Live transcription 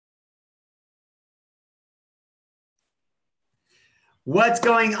What's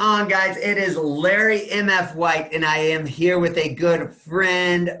going on, guys? It is Larry M.F. White, and I am here with a good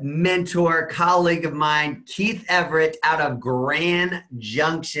friend, mentor, colleague of mine, Keith Everitt, out of Grand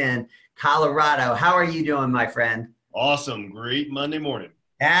Junction, Colorado. How are you doing, my friend? Awesome. Great Monday morning.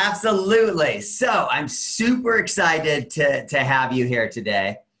 Absolutely. So I'm super excited to have you here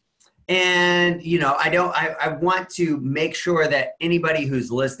today. And I want to make sure that anybody who's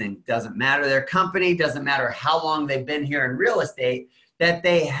listening, doesn't matter their company, doesn't matter how long they've been here in real estate, that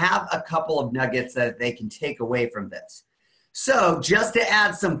they have a couple of nuggets that they can take away from this. So just to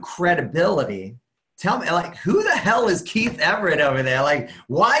add some credibility, tell me, like, who the hell is Keith Everitt over there? Like,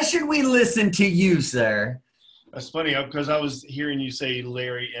 why should we listen to you, sir? That's funny because I was hearing you say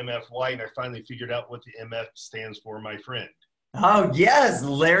Larry MF White, and I finally figured out what the MF stands for, my friend. Oh, yes,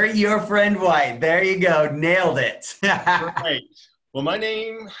 Larry, your friend White. There you go. Nailed it. Right. Well, my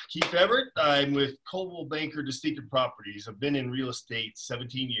name, Keith Everett. I'm with Coldwell Banker Distinctive Properties. I've been in real estate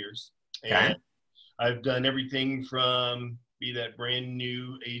 17 years, Okay. and I've done everything from be that brand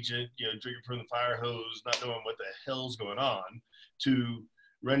new agent, drinking from the fire hose, not knowing what the hell's going on, to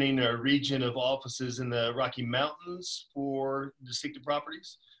running a region of offices in the Rocky Mountains for Distinctive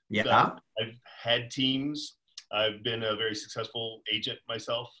Properties. Yeah. I've had teams. I've been a very successful agent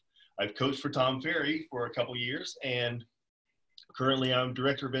myself. I've coached for Tom Ferry for a couple years, and currently I'm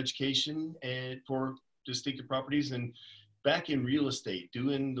director of education for Distinctive Properties and back in real estate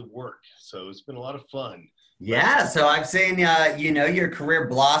doing the work. So it's been a lot of fun. Yeah, so I've seen your career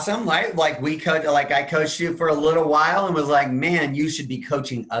blossom, right? Like I coached you for a little while and was like, man, you should be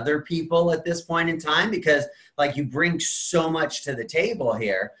coaching other people at this point in time because like you bring so much to the table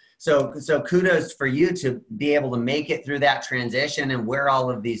here. So kudos for you to be able to make it through that transition and wear all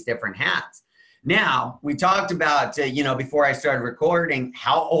of these different hats. Now, we talked about, before I started recording,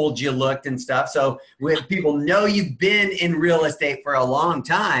 how old you looked and stuff. So with people know you've been in real estate for a long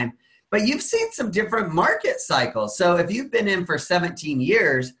time, but you've seen some different market cycles. So if you've been in for 17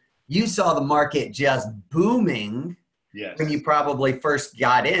 years, you saw the market just booming when Yes. you probably first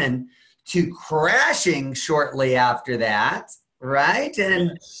got in to crashing shortly after that, right?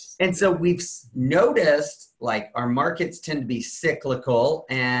 Yes. And so we've noticed like our markets tend to be cyclical,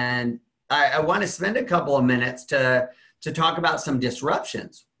 and I want to spend a couple of minutes to talk about some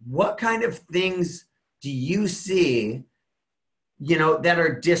disruptions. What kind of things do you see that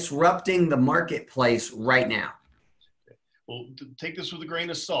are disrupting the marketplace right now? Well, take this with a grain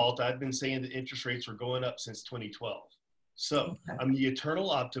of salt. I've been saying that interest rates were going up since 2012. So Okay. I'm the eternal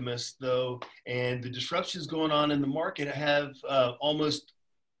optimist, though, and the disruptions going on in the market have almost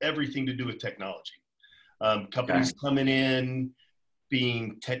everything to do with technology. Okay. Companies coming in,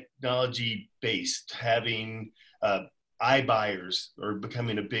 being technology based, having iBuyers are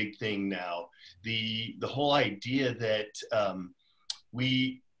becoming a big thing now. The whole idea that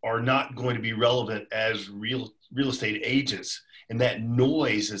we are not going to be relevant as real estate agents, and that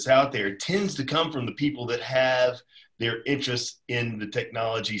noise that's out there tends to come from the people that have their interests in the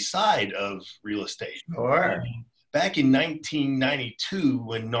technology side of real estate. Sure. Back in 1992,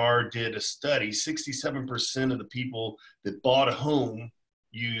 when NAR did a study, 67% of the people that bought a home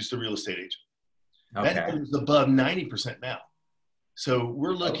used a real estate agent. That Okay. is above 90% now. So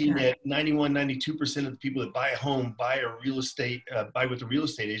we're looking Okay. at 91, 92% of the people that buy a home buy with a real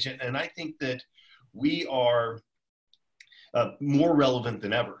estate agent. And I think that we are more relevant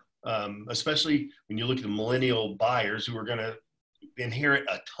than ever, especially when you look at the millennial buyers who are going to inherit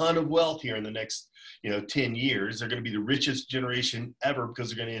a ton of wealth here in the next 10 years. They're going to be the richest generation ever because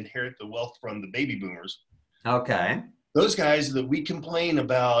they're going to inherit the wealth from the baby boomers. Okay. Those guys that we complain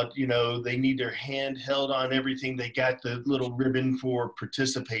about, they need their hand held on everything. They got the little ribbon for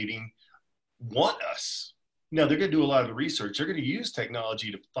participating, want us. Now, they're going to do a lot of the research. They're going to use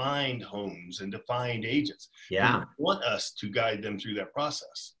technology to find homes and to find agents. And they Yeah. want us to guide them through that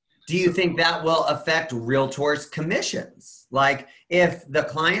process. Do you So, think that will affect realtors' commissions? Like if the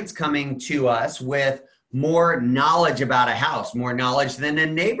client's coming to us with more knowledge about a house, more knowledge than a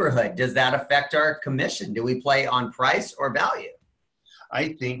neighborhood, does that affect our commission? Do we play on price or value?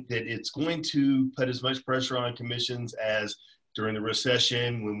 I think that it's going to put as much pressure on commissions as during the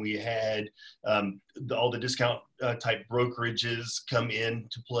recession when we had all the discount type brokerages come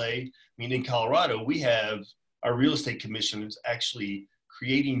into play. I mean, in Colorado, we have our real estate commissioners actually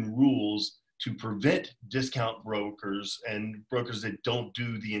creating rules to prevent discount brokers and brokers that don't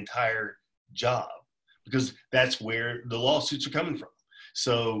do the entire job, because that's where the lawsuits are coming from.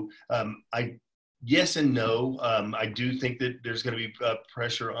 So yes and no. I do think that there's going to be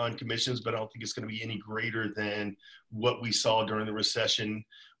pressure on commissions, but I don't think it's going to be any greater than what we saw during the recession,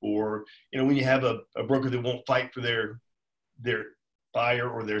 or when you have a broker that won't fight for their buyer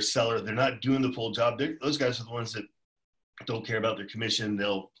or their seller, they're not doing the full job. Those guys are the ones that don't care about their commission.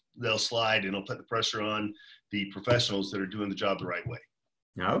 They'll slide and they'll put the pressure on the professionals that are doing the job the right way.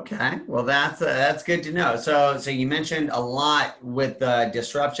 Okay, well that's good to know. So you mentioned a lot with the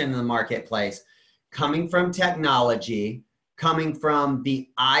disruption in the marketplace, coming from technology, coming from the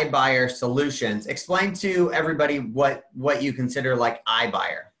iBuyer solutions. Explain to everybody what you consider like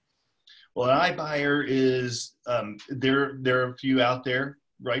iBuyer. Well, an iBuyer is there are a few out there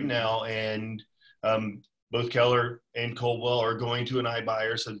right now, and both Keller and Coldwell are going to an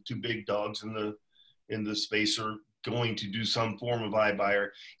iBuyer. So the two big dogs in the space are going to do some form of iBuyer,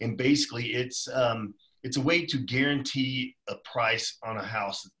 and basically it's a way to guarantee a price on a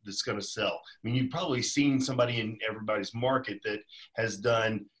house that's going to sell. I mean, you've probably seen somebody in everybody's market that has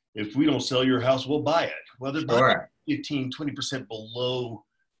done, if we don't sell your house, we'll buy it. Well, they're buying 15-20% below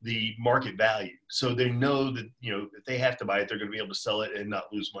the market value, so they know that if they have to buy it, they're going to be able to sell it and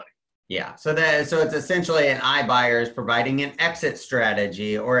not lose money. Yeah, so it's essentially an iBuyer is providing an exit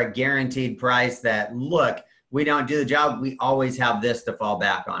strategy or a guaranteed price that, look, we don't do the job, we always have this to fall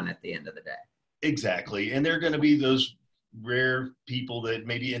back on at the end of the day. Exactly. And they're going to be those rare people that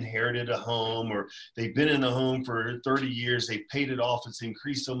maybe inherited a home, or they've been in a home for 30 years, they've paid it off, it's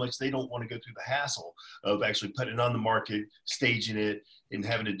increased so much they don't want to go through the hassle of actually putting it on the market, staging it, and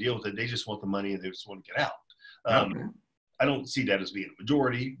having to deal with it. They just want the money and they just want to get out. Okay. I don't see that as being a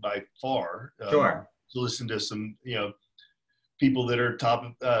majority by far. Sure. To listen to some, people that are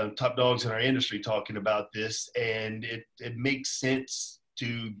top dogs in our industry talking about this, and it makes sense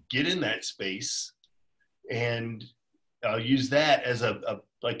to get in that space and use that as a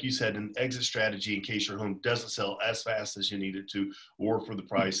like you said, an exit strategy in case your home doesn't sell as fast as you need it to, or for the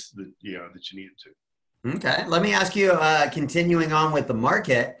price that you need it to. Okay, let me ask you, continuing on with the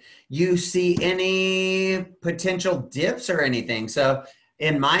market, you see any potential dips or anything? So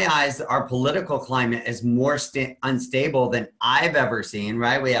in my eyes, our political climate is more unstable than I've ever seen,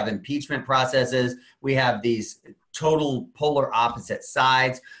 right? We have impeachment processes. We have these total polar opposite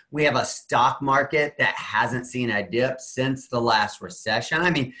sides. We have a stock market that hasn't seen a dip since the last recession. I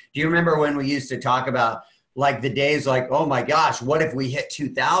mean, do you remember when we used to talk about like the days like, oh my gosh, what if we hit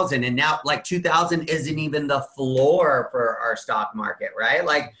 2000? And now like 2000 isn't even the floor for our stock market, right?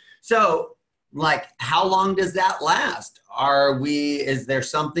 Like, so like, how long does that last? Is there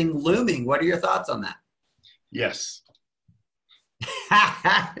something looming? What are your thoughts on that? Yes.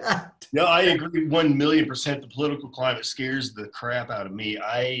 No, I agree 1,000,000%. The political climate scares the crap out of me.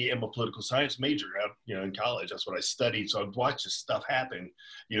 I am a political science major out, in college. That's what I studied. So I've watched this stuff happen,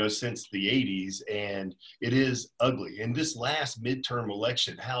 since the 80s, and it is ugly. And this last midterm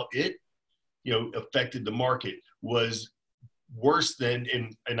election, how it, affected the market was worse than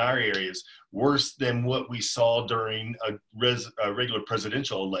in our areas, worse than what we saw during a regular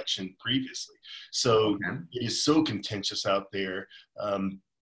presidential election previously. So It is so contentious out there.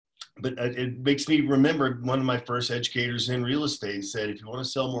 But it makes me remember one of my first educators in real estate said, if you want to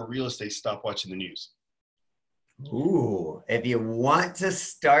sell more real estate, stop watching the news. Ooh, if you want to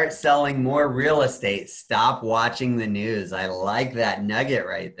start selling more real estate, stop watching the news. I like that nugget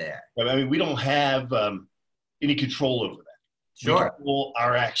right there. I mean, we don't have any control over that. Sure. We control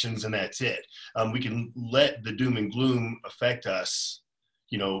our actions and that's it. We can let the doom and gloom affect us,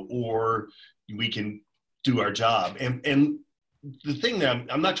 or we can do our job. And the thing that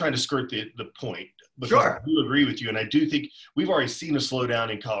I'm not trying to skirt the point, because sure. I do agree with you. And I do think we've already seen a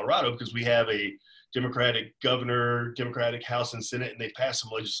slowdown in Colorado because we have a Democratic governor, Democratic House and Senate, and they passed some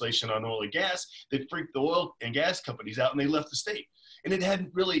legislation on oil and gas that freaked the oil and gas companies out and they left the state. And it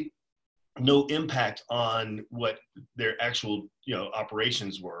had really no impact on what their actual,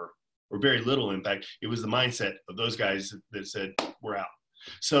 operations were, or very little impact. It was the mindset of those guys that said, we're out.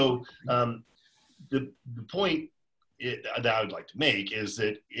 So the point that I would like to make is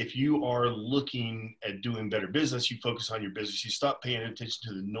that if you are looking at doing better business, you focus on your business, you stop paying attention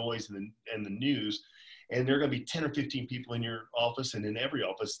to the noise and the news, and there are going to be 10 or 15 people in your office and in every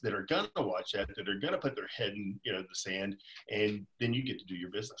office that are going to watch that are going to put their head in the sand, and then you get to do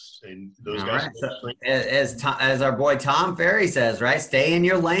your business. And those guys. Right. So as our boy Tom Ferry says, right? Stay in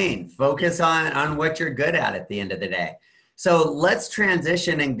your lane. Focus on what you're good at the end of the day. So let's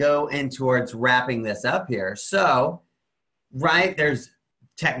transition and go in towards wrapping this up here. So, right, there's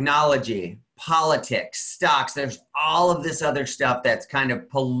technology, politics, stocks, there's all of this other stuff that's kind of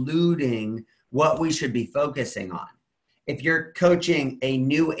polluting what we should be focusing on. If you're coaching a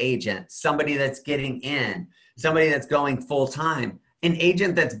new agent, somebody that's getting in, somebody that's going full time, an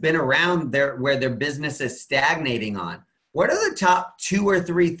agent that's been around where their business is stagnating on, what are the top 2 or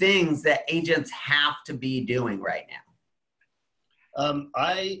 3 things that agents have to be doing right now?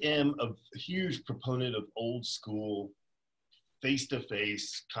 I am a huge proponent of old school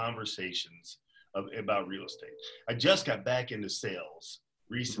face-to-face conversations about real estate. I just got back into sales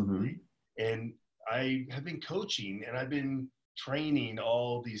recently, and I have been coaching and I've been training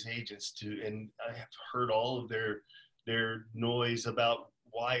all these agents and I have heard all of their noise about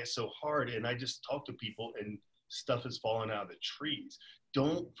why it's so hard. And I just talk to people and stuff is falling out of the trees.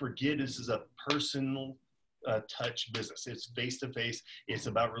 Don't forget, this is a personal touch business. It's face-to-face. It's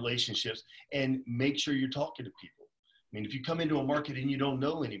about relationships, and make sure you're talking to people. I mean, if you come into a market and you don't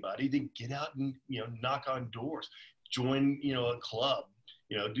know anybody, then get out and, knock on doors, join, a club,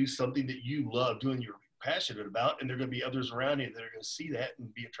 do something that you love doing, you're passionate about, and there are going to be others around you that are going to see that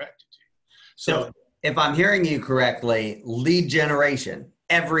and be attracted to you. So if I'm hearing you correctly, lead generation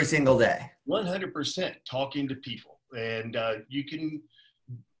every single day. 100% talking to people. And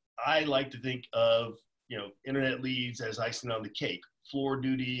I like to think of, internet leads as icing on the cake, floor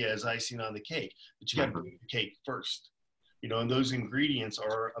duty as icing on the cake, but you got to bake the cake first. And those ingredients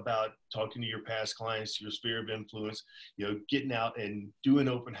are about talking to your past clients, your sphere of influence, getting out and doing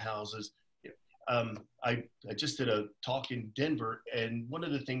open houses. I just did a talk in Denver, and one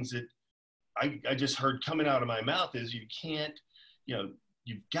of the things that I just heard coming out of my mouth is you can't,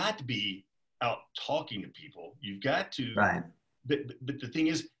 you've got to be out talking to people. You've got to, right. But the thing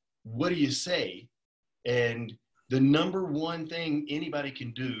is, what do you say? And the number one thing anybody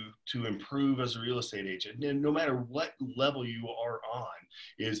can do to improve as a real estate agent, and no matter what level you are on,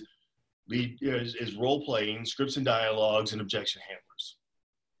 is role playing, scripts and dialogues, and objection handlers.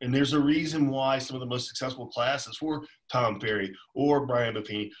 And there's a reason why some of the most successful classes for Tom Ferry or Brian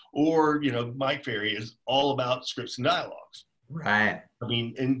Buffini or Mike Ferry is all about scripts and dialogues. Right. I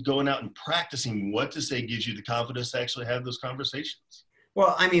mean, and going out and practicing what to say gives you the confidence to actually have those conversations.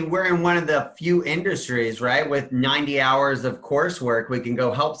 Well, I mean, we're in one of the few industries, right? With 90 hours of coursework, we can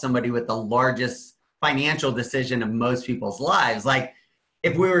go help somebody with the largest financial decision of most people's lives. Like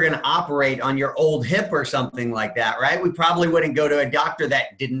if we were going to operate on your old hip or something like that, right? We probably wouldn't go to a doctor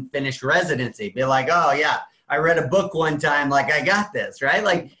that didn't finish residency. Be like, oh yeah, I read a book one time, like I got this, right?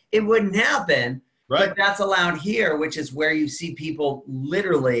 Like it wouldn't happen. Right. But that's allowed here, which is where you see people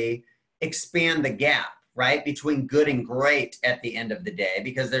literally expand the gap, right, between good and great at the end of the day,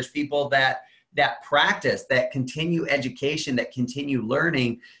 because there's people that practice, that continue education, that continue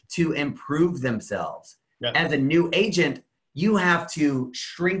learning to improve themselves. Yep. As a new agent, you have to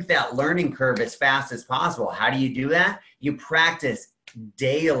shrink that learning curve as fast as possible. How do you do that? You practice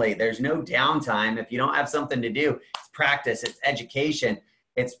daily. There's no downtime. If you don't have something to do, it's practice, it's education,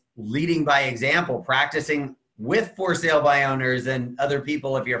 it's leading by example, practicing with for sale by owners and other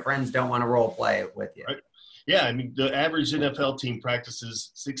people if your friends don't want to role play with you. Right. Yeah, I mean, the average NFL team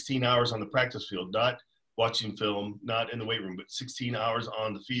practices 16 hours on the practice field, not watching film, not in the weight room, but 16 hours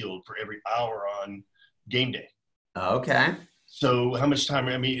on the field for every hour on game day. Okay. So how much time,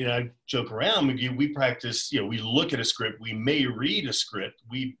 I mean, I joke around with you, we practice, we look at a script, we may read a script,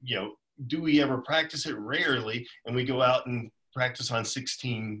 do we ever practice it? Rarely, and we go out and practice on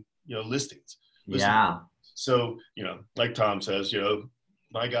 16, listings. Yeah. So, like Tom says,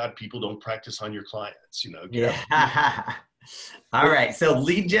 my God, people don't practice on your clients, Yeah. All right. So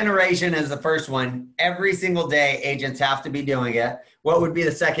lead generation is the first one. Every single day, agents have to be doing it. What would be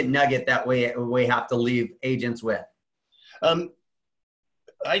the second nugget that we have to leave agents with?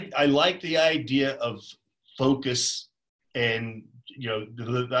 I like the idea of focus and,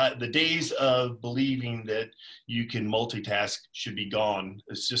 the days of believing that you can multitask should be gone.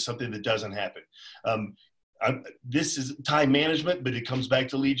 It's just something that doesn't happen. This is time management, but it comes back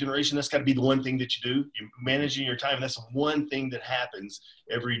to lead generation. That's got to be the one thing that you do. You're managing your time. And that's the one thing that happens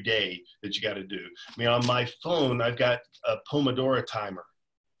every day that you got to do. I mean, on my phone, I've got a Pomodoro timer,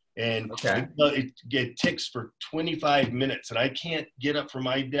 and it ticks for 25 minutes. And I can't get up from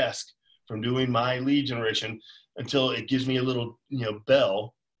my desk from doing my lead generation until it gives me a little,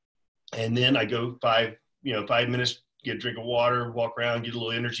 bell. And then I go 5 minutes, get a drink of water, walk around, get a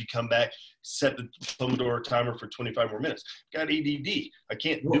little energy, come back, set the Pomodoro timer for 25 more minutes. Got ADD. I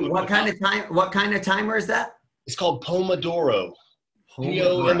can't do it. What kind of timer is that? It's called Pomodoro.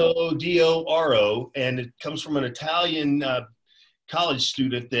 Pomodoro. And it comes from an Italian college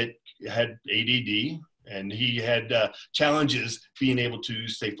student that had ADD, and he had challenges being able to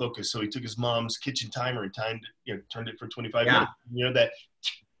stay focused. So he took his mom's kitchen timer and turned it for 25 minutes.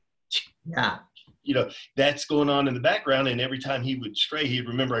 Yeah. That's going on in the background. And every time he would stray, he'd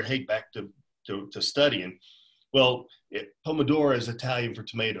remember, hey, back to studying. Well, Pomodoro is Italian for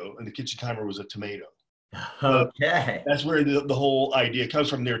tomato, and the kitchen timer was a tomato. Okay. So that's where the whole idea comes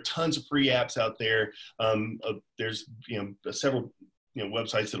from. There are tons of free apps out there. There's several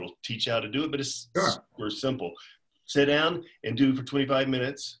websites that'll teach you how to do it, but it's Sure. super simple. Sit down and do for 25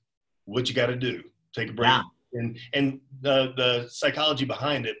 minutes what you got to do. Take a break. Yeah. And the psychology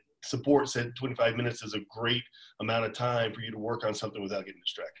behind it supports that 25 minutes is a great amount of time for you to work on something without getting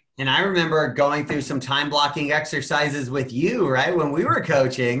distracted. And I remember going through some time blocking exercises with you, right? When we were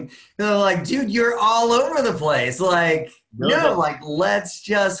coaching, they're like, dude, you're all over the place. Like, no, like, let's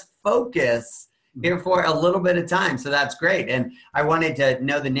just focus here for a little bit of time. So that's great. And I wanted to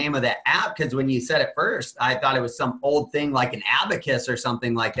know the name of the app, because when you said it first, I thought it was some old thing like an abacus or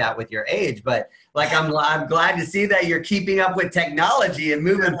something like that with your age. But like, I'm glad to see that you're keeping up with technology and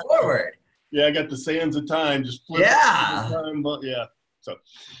moving forward. Yeah, I got the sands of time, just flip time, but yeah. So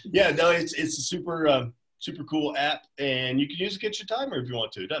yeah, no, it's a super cool app, and you can use it, get your timer if you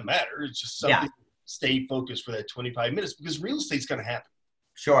want to. It doesn't matter. It's just something to stay focused for that 25 minutes, because real estate's going to happen.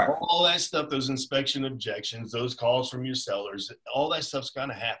 Sure. All that stuff, those inspection objections, those calls from your sellers, all that stuff's going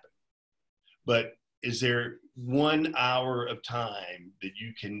to happen. But is there 1 hour of time that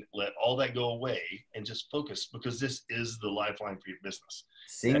you can let all that go away and just focus? Because this is the lifeline for your business.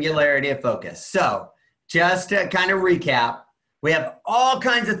 Singularity of focus. So just to kind of recap, we have all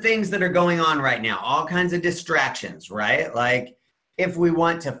kinds of things that are going on right now, all kinds of distractions, right? Like, if we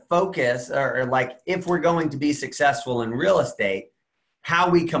want to focus, or like if we're going to be successful in real estate, how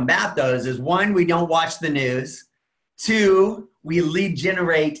we combat those is, one, we don't watch the news. Two, we lead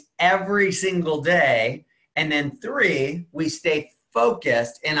generate every single day. And then three, we stay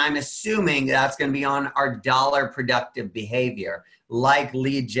focused. And I'm assuming that's going to be on our dollar productive behavior, like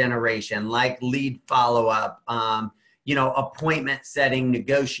lead generation, like lead follow-up, appointment setting,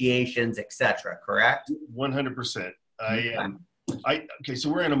 negotiations, etc. Correct? 100%. Okay, so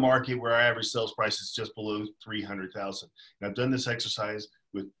we're in a market where our average sales price is just below $300,000. And I've done this exercise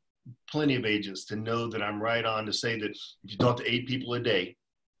with plenty of agents to know that I'm right on to say that if you talk to 8 people a day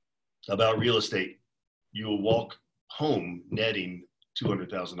about real estate, you will walk home netting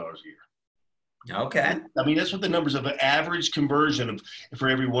 $200,000 a year. Okay. I mean, that's what the numbers of an average conversion of, for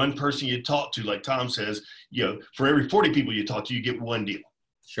every one person you talk to, like Tom says, for every 40 people you talk to, you get one deal.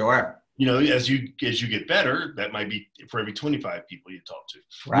 Sure. As you get better, that might be for every 25 people you talk to.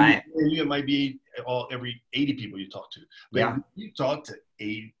 Right. It might be every 80 people you talk to. But you talk to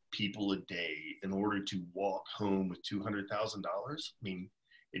 8 people a day in order to walk home with $200,000. I mean,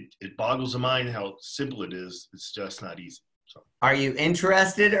 it boggles the mind how simple it is. It's just not easy. So, are you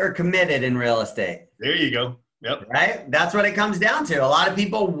interested or committed in real estate? There you go. Yep. Right? That's what it comes down to. A lot of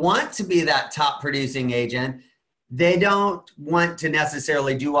people want to be that top producing agent. They don't want to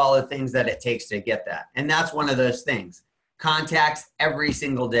necessarily do all the things that it takes to get that. And that's one of those things. Contacts every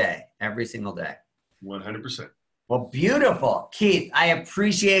single day. 100%. Well, beautiful. Keith, I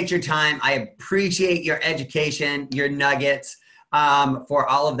appreciate your time. I appreciate your education, your nuggets, for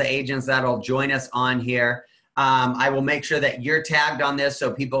all of the agents that'll join us on here. I will make sure that you're tagged on this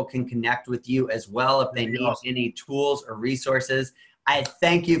so people can connect with you as well if they need any tools or resources. I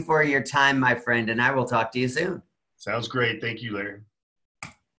thank you for your time, my friend, and I will talk to you soon. Sounds great. Thank you, Larry.